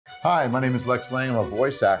Hi, my name is Lex Lang. I'm a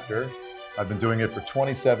voice actor. I've been doing it for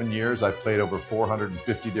 27 years. I've played over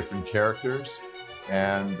 450 different characters.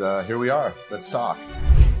 And here we are. Let's talk.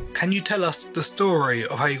 Can you tell us the story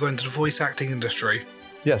of how you got into the voice acting industry?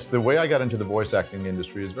 Yes, the way I got into the voice acting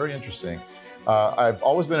industry is very interesting. I've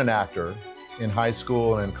always been an actor. In high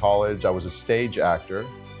school and in college, I was a stage actor.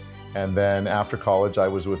 And then after college, I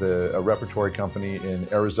was with a repertory company in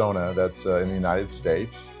Arizona that's in the United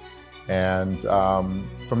States. And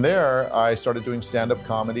from there, I started doing stand-up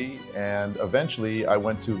comedy, and eventually I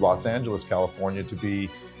went to Los Angeles, California to be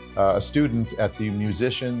a student at the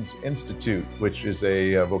Musicians Institute, which is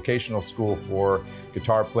a vocational school for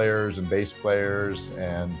guitar players and bass players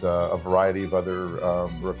and a variety of other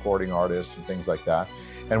recording artists and things like that.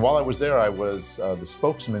 And while I was there, I was the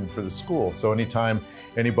spokesman for the school. So anytime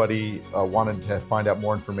anybody wanted to find out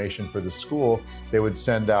more information for the school, they would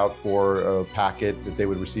send out for a packet that they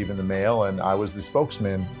would receive in the mail, and I was the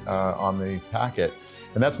spokesman on the packet.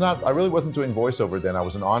 And that's not, I really wasn't doing voiceover then. I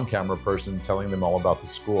was an on-camera person telling them all about the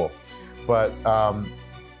school. But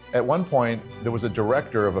at one point, there was a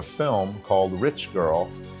director of a film called Rich Girl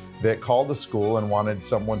that called the school and wanted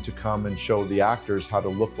someone to come and show the actors how to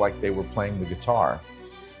look like they were playing the guitar.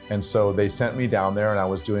 And so they sent me down there, and I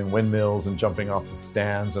was doing windmills and jumping off the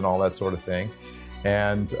stands and all that sort of thing.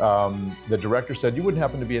 And the director said, "You wouldn't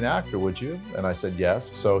happen to be an actor, would you?" And I said,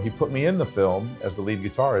 "Yes." So he put me in the film as the lead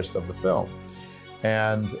guitarist of the film.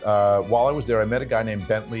 And while I was there, I met a guy named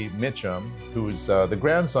Bentley Mitchum, who was the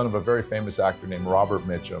grandson of a very famous actor named Robert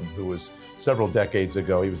Mitchum, who was several decades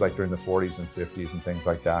ago. He was like during the 40s and 50s and things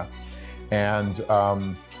like that.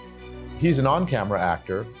 And he's an on-camera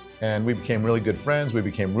actor, and we became really good friends. We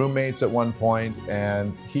became roommates at one point,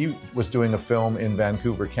 and he was doing a film in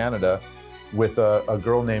Vancouver, Canada, with a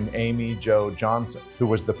girl named Amy Jo Johnson, who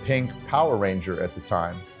was the pink Power Ranger at the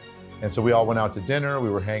time. And so we all went out to dinner, we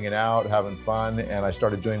were hanging out, having fun, and I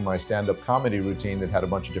started doing my stand-up comedy routine that had a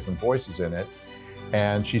bunch of different voices in it.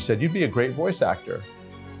 And she said, "You'd be a great voice actor."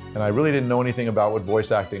 And I really didn't know anything about what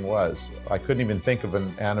voice acting was. I couldn't even think of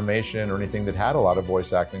an animation or anything that had a lot of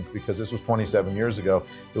voice acting, because this was 27 years ago.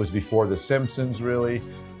 It was before The Simpsons, really.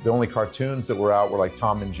 The only cartoons that were out were like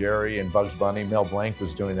Tom and Jerry and Bugs Bunny. Mel Blanc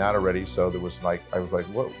was doing that already. So there was like, I was like,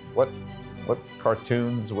 what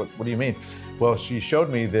cartoons? What do you mean? Well, she showed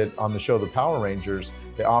me that on the show The Power Rangers,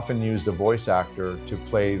 they often used a voice actor to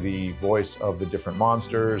play the voice of the different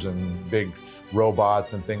monsters and big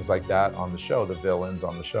robots and things like that on the show, the villains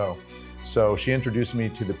on the show. So she introduced me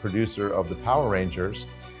to the producer of the Power Rangers,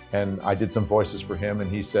 and I did some voices for him, and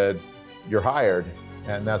he said, "You're hired."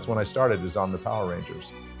 And that's when I started, is on the Power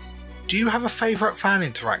Rangers. Do you have a favorite fan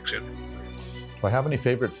interaction? Do I have any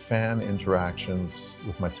favorite fan interactions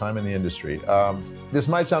with my time in the industry? This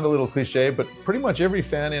might sound a little cliche, but pretty much every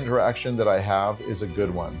fan interaction that I have is a good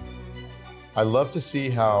one. I love to see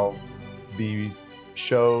how the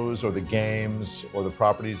shows or the games or the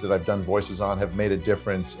properties that I've done voices on have made a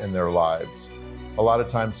difference in their lives. A lot of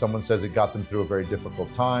times someone says it got them through a very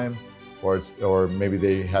difficult time, or maybe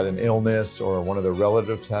they had an illness, or one of their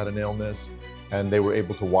relatives had an illness, and they were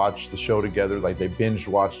able to watch the show together, like they binge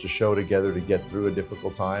watched a show together to get through a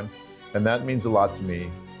difficult time. And that means a lot to me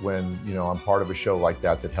when, you know, I'm part of a show like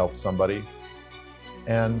that that helps somebody.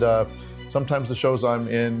 And sometimes the shows I'm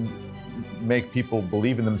in make people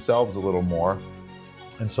believe in themselves a little more.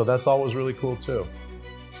 And so that's always really cool too.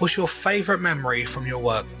 What's your favorite memory from your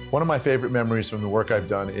work? One of my favorite memories from the work I've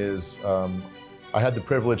done is I had the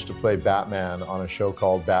privilege to play Batman on a show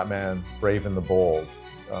called Batman Brave and the Bold.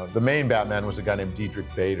 The main Batman was a guy named Diedrich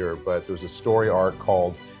Bader, but there was a story arc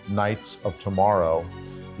called Knights of Tomorrow,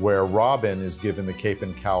 where Robin is given the cape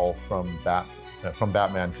and cowl from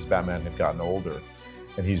Batman, because Batman had gotten older.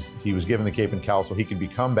 And he was given the cape and cowl so he could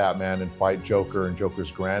become Batman and fight Joker and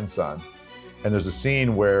Joker's grandson. And there's a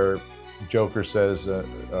scene where Joker says, it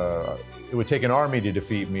would take an army to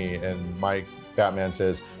defeat me, and Batman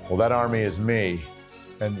says, "Well, that army is me."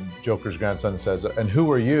 And Joker's grandson says, "And who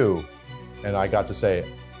are you?" And I got to say,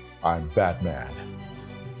 "I'm Batman."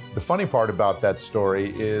 The funny part about that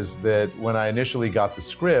story is that when I initially got the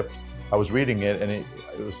script, I was reading it, and it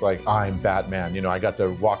was like, "I'm Batman." You know, I got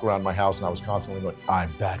to walk around my house and I was constantly going,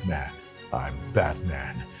 "I'm Batman, I'm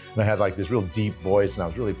Batman." And I had like this real deep voice, and I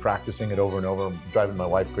was really practicing it over and over, driving my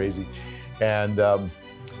wife crazy. And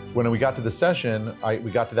when we got to the session,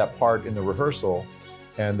 we got to that part in the rehearsal,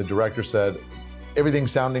 and the director said,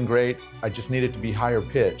 "Everything's sounding great. I just need it to be higher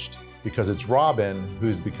pitched, because it's Robin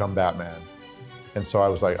who's become Batman." And so I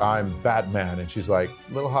was like, "I'm Batman." And she's like,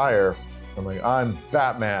 "A little higher." I'm like, "I'm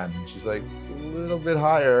Batman." And she's like, "A little bit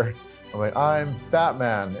higher." I'm like, "I'm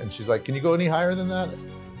Batman." And she's like, "Can you go any higher than that?"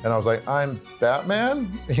 And I was like, I'm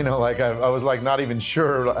Batman? You know, like I was like not even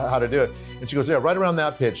sure how to do it. And she goes, yeah, right around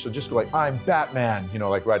that pitch. So just go like, I'm Batman, you know,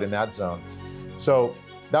 like right in that zone. So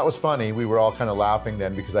that was funny. We were all kind of laughing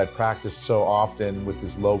then because I'd practiced so often with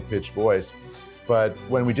this low pitched voice. But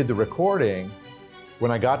when we did the recording, when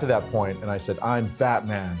I got to that point and I said, I'm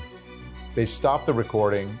Batman, they stopped the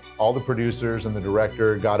recording. All the producers and the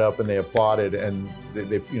director got up and they applauded, and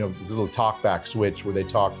they you know, there's a little talkback switch where they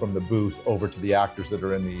talk from the booth over to the actors that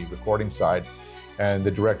are in the recording side. And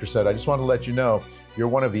the director said, I just want to let you know, you're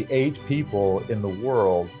one of the 8 people in the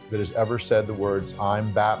world that has ever said the words,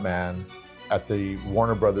 I'm Batman, at the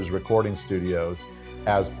Warner Brothers recording studios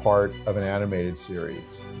as part of an animated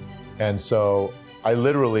series. And so I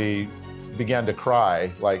literally began to cry,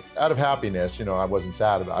 like out of happiness. You know, I wasn't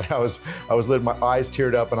sad about it. I was my eyes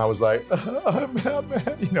teared up, and I was like, I'm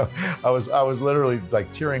Batman. You know, I was literally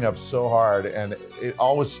like tearing up so hard, and it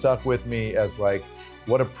always stuck with me as like,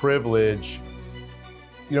 what a privilege.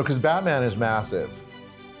 You know, because Batman is massive.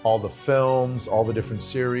 All the films, all the different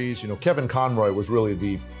series. You know, Kevin Conroy was really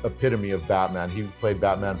the epitome of Batman. He played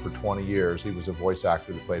Batman for 20 years. He was a voice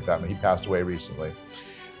actor that played Batman. He passed away recently.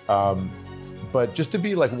 But just to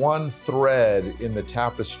be like one thread in the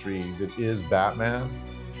tapestry that is Batman,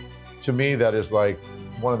 to me, that is like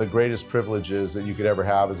one of the greatest privileges that you could ever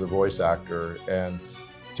have as a voice actor. And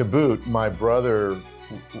to boot, my brother,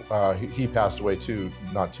 he passed away too,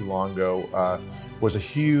 not too long ago, was a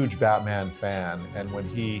huge Batman fan. And when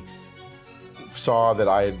he saw that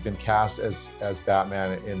I had been cast as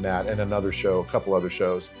Batman in that and another show, a couple other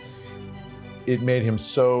shows, it made him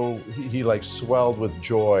so, he like swelled with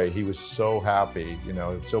joy. He was so happy, you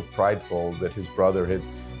know, so prideful that his brother had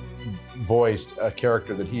voiced a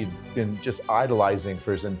character that he'd been just idolizing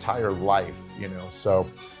for his entire life, you know. So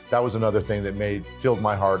that was another thing that filled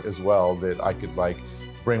my heart as well, that I could like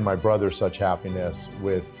bring my brother such happiness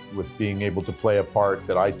with being able to play a part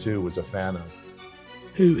that I too was a fan of.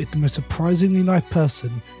 Who is the most surprisingly nice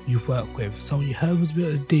person you've worked with? Someone you heard was a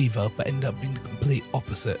bit of a diva, but ended up being the complete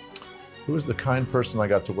opposite. Who was the kind person I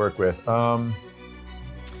got to work with?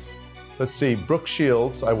 Let's see, Brooke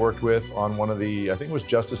Shields I worked with on one of the, I think it was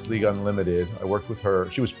Justice League Unlimited. I worked with her.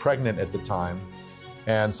 She was pregnant at the time.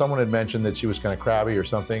 And someone had mentioned that she was kind of crabby or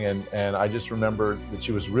something. And I just remember that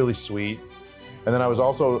she was really sweet. And then I was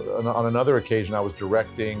also, on another occasion, I was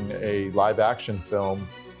directing a live action film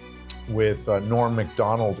with Norm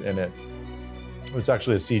Macdonald in it. It was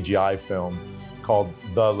actually a CGI film called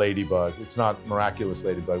The Ladybug. It's not Miraculous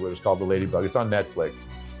Ladybug, but it's called The Ladybug. It's on Netflix.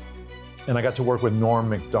 And I got to work with Norm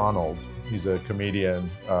Macdonald. He's a comedian.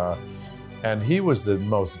 And he was the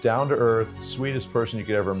most down-to-earth, sweetest person you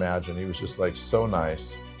could ever imagine. He was just like so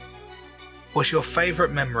nice. What's your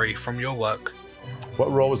favorite memory from your work?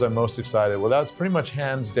 What role was I most excited? Well, that's pretty much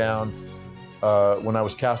hands down when I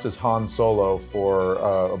was cast as Han Solo for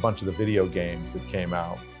a bunch of the video games that came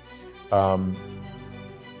out.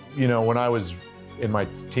 You know, when I was in my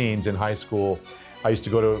teens in high school, I used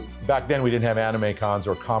to go to, back then we didn't have anime cons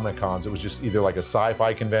or comic cons. It was just either like a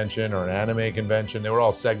sci-fi convention or an anime convention. They were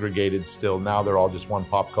all segregated still. Now they're all just one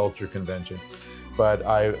pop culture convention. But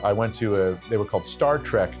I went to they were called Star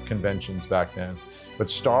Trek conventions back then.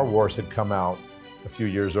 But Star Wars had come out a few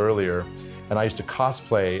years earlier, and I used to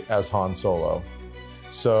cosplay as Han Solo.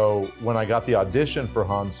 So when I got the audition for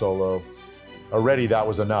Han Solo, already that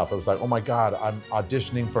was enough. I was like, oh my God, I'm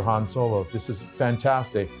auditioning for Han Solo. This is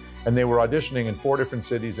fantastic. And they were auditioning in 4 different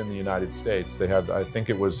cities in the United States. They had, I think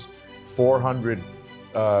it was 400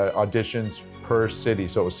 auditions per city.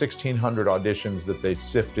 So it was 1,600 auditions that they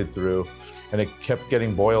sifted through. And it kept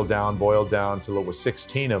getting boiled down till it was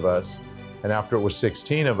 16 of us. And after it was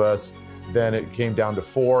 16 of us, then it came down to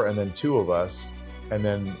 4 and then 2 of us. And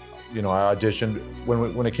then, you know, I auditioned.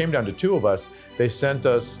 When it came down to 2 of us, they sent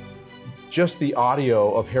us just the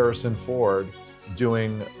audio of Harrison Ford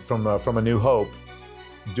doing, from A New Hope,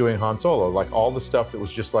 doing Han Solo, like all the stuff that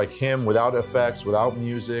was just like him, without effects, without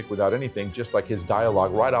music, without anything, just like his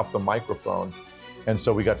dialogue right off the microphone. And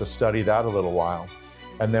so we got to study that a little while.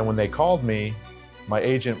 And then when they called me, my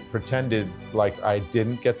agent pretended like I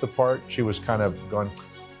didn't get the part. She was kind of going,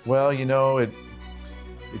 well, you know, it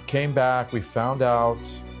came back, we found out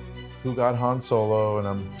who got Han Solo,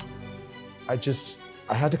 and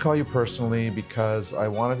I had to call you personally because I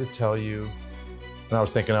wanted to tell you. And I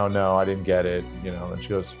was thinking, oh no, I didn't get it, you know. And she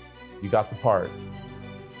goes, you got the part.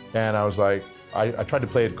 And I was like, I tried to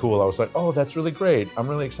play it cool. I was like, oh, that's really great. I'm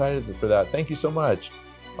really excited for that. Thank you so much.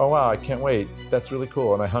 Oh wow, I can't wait. That's really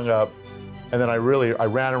cool. And I hung up. And then I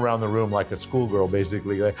ran around the room like a schoolgirl,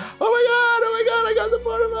 basically, like, oh my God, I got the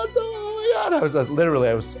part of Han Solo. Oh my God.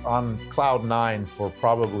 I was on cloud 9 for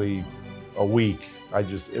probably a week.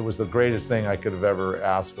 It was the greatest thing I could have ever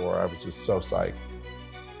asked for. I was just so psyched.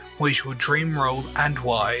 What is your dream role and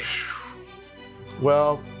why?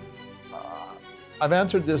 Well, I've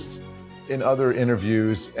answered this in other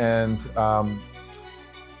interviews, and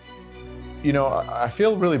you know, I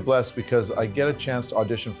feel really blessed because I get a chance to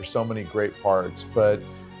audition for so many great parts, but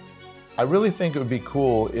I really think it would be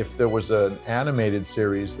cool if there was an animated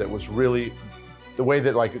series that was really the way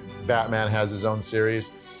that like Batman has his own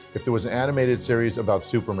series. If there was an animated series about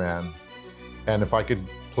Superman, and if I could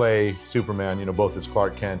play Superman, you know, both as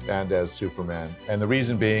Clark Kent and as Superman. And the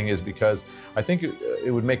reason being is because I think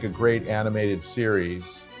it would make a great animated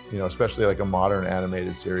series, you know, especially like a modern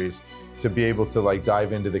animated series, to be able to like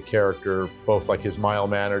dive into the character, both like his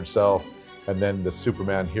mild-mannered self and then the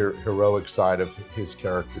Superman heroic side of his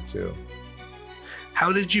character too.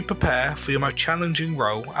 How did you prepare for your most challenging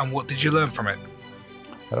role, and what did you learn from it?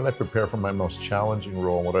 How did I prepare for my most challenging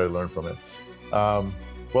role, and what did I learn from it?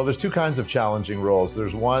 Well, there's two kinds of challenging roles.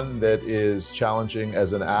 There's one that is challenging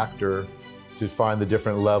as an actor to find the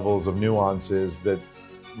different levels of nuances that,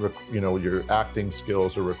 you know, your acting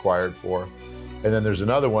skills are required for. And then there's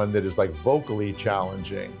another one that is like vocally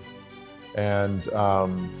challenging. And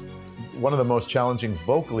one of the most challenging,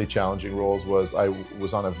 vocally challenging roles was I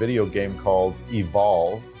was on a video game called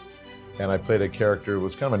Evolve, and I played a character who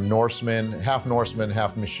was kind of a Norseman, half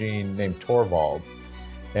machine, named Torvald.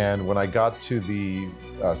 And when I got to the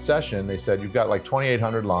session, they said, you've got like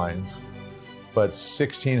 2,800 lines, but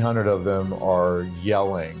 1,600 of them are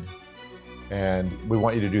yelling. And we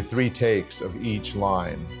want you to do 3 takes of each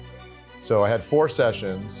line. So I had 4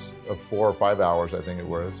 sessions of 4 or 5 hours, I think it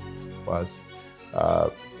was.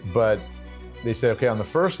 But they said, okay, on the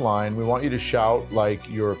first line, we want you to shout like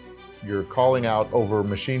you're calling out over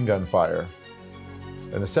machine gun fire.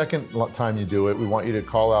 And the second time you do it, we want you to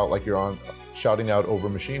call out like you're shouting out over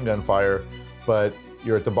machine gun fire, but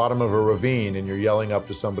you're at the bottom of a ravine and you're yelling up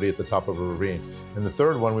to somebody at the top of a ravine. And the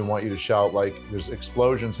third one, we want you to shout like there's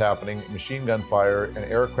explosions happening, machine gun fire, an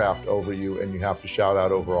aircraft over you, and you have to shout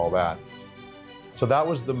out over all that. So that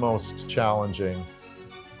was the most challenging.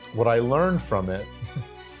 What I learned from it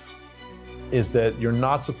is that you're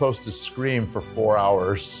not supposed to scream for 4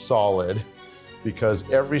 hours solid, because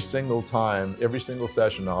every single time, every single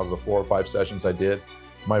session out of the 4 or 5 sessions I did,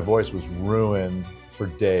 my voice was ruined for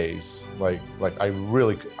days. Like I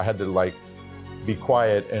had to like be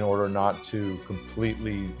quiet in order not to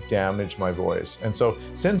completely damage my voice. And so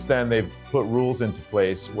since then, they've put rules into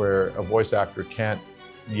place where a voice actor can't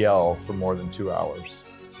yell for more than 2 hours.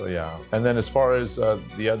 So yeah. And then as far as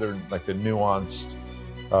the other, like the nuanced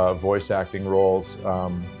voice acting roles,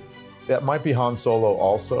 that might be Han Solo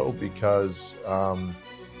also, because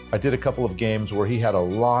I did a couple of games where he had a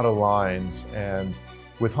lot of lines, and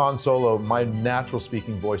with Han Solo, my natural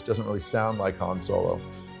speaking voice doesn't really sound like Han Solo.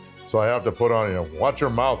 So I have to put on, you know, watch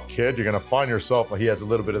your mouth, kid, you're gonna find yourself. He has a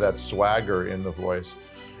little bit of that swagger in the voice.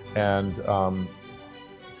 And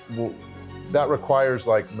that requires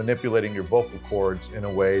like manipulating your vocal cords in a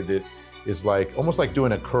way that is like, almost like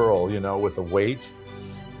doing a curl, you know, with a weight.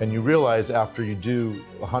 And you realize after you do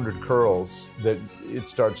 100 curls that it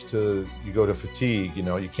starts to, you go to fatigue, you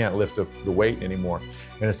know, you can't lift up the weight anymore.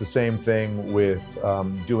 And it's the same thing with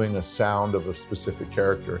doing a sound of a specific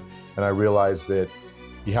character. And I realized that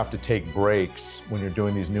you have to take breaks when you're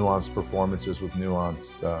doing these nuanced performances with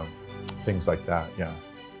nuanced things like that, yeah.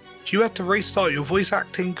 If you had to restart your voice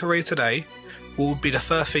acting career today, what would be the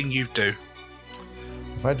first thing you'd do?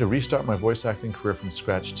 If I had to restart my voice acting career from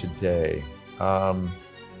scratch today,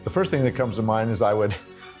 the first thing that comes to mind is I would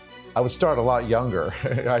start a lot younger.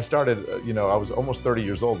 I started, you know, I was almost 30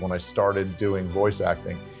 years old when I started doing voice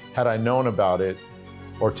acting. Had I known about it,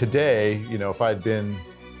 or today, you know, if I'd been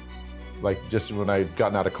like just when I'd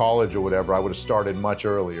gotten out of college or whatever, I would have started much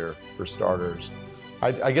earlier, for starters.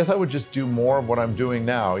 I guess I would just do more of what I'm doing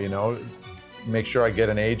now, you know, make sure I get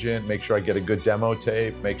an agent, make sure I get a good demo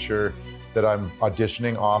tape, make sure that I'm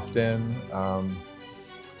auditioning often.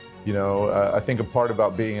 You know, I think a part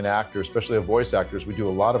about being an actor, especially a voice actor, is we do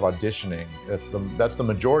a lot of auditioning. That's the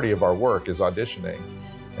majority of our work, is auditioning.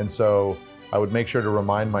 And so I would make sure to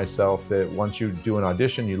remind myself that once you do an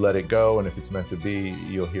audition, you let it go, and if it's meant to be,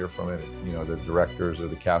 you'll hear from it, you know, the directors or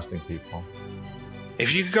the casting people.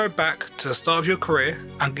 If you could go back to the start of your career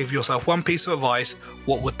and give yourself one piece of advice,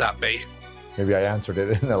 what would that be? Maybe I answered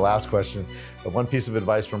it in the last question. But one piece of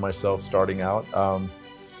advice for myself starting out,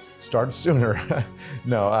 start sooner.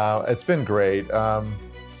 No, it's been great.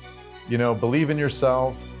 You know, believe in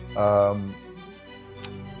yourself.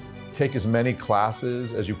 Take as many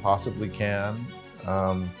classes as you possibly can.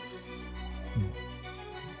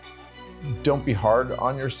 Don't be hard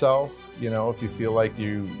on yourself. if you feel like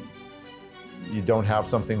you don't have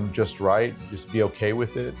something just right, just be okay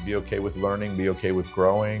with it. Be okay with learning, be okay with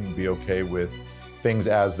growing, be okay with things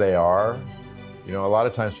as they are. A lot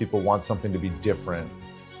of times people want something to be different.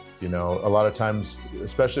 A lot of times,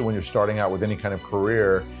 especially when you're starting out with any kind of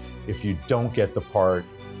career, if you don't get the part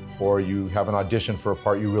or you have an audition for a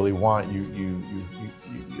part you really want,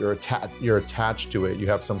 you're attached to it. You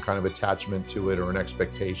have some kind of attachment to it or an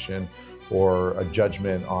expectation or a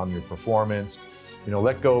judgment on your performance.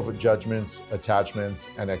 Let go of judgments, attachments,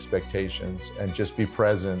 and expectations, and just be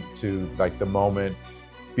present to like the moment,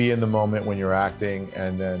 be in the moment when you're acting,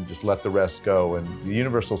 and then just let the rest go, and the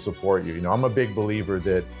universe will support you. I'm a big believer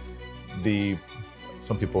that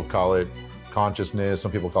some people call it consciousness,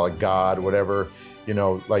 some people call it God, whatever,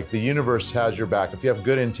 like the universe has your back. If you have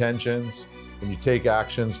good intentions and you take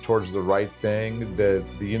actions towards the right thing, the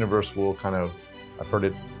universe will kind of, I've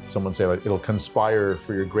heard someone say, like, it'll conspire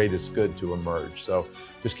for your greatest good to emerge. So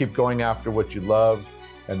just keep going after what you love,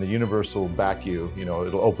 and the universe will back you.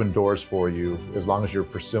 It'll open doors for you as long as you're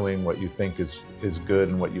pursuing what you think is good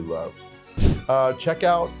and what you love. Check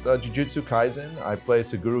out Jujutsu Kaisen. I play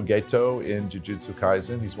Suguru Geto in Jujutsu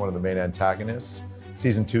Kaisen. He's one of the main antagonists.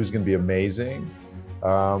 Season 2 is going to be amazing.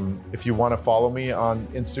 If you want to follow me on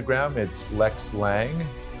Instagram, it's Lex Lang.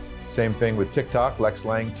 Same thing with TikTok, Lex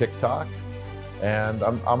Lang TikTok. And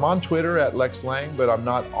I'm on Twitter at Lex Lang, but I'm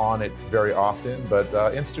not on it very often. But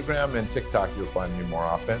Instagram and TikTok, you'll find me more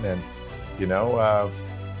often. And,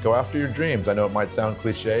 go after your dreams. I know it might sound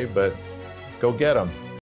cliche, but go get them.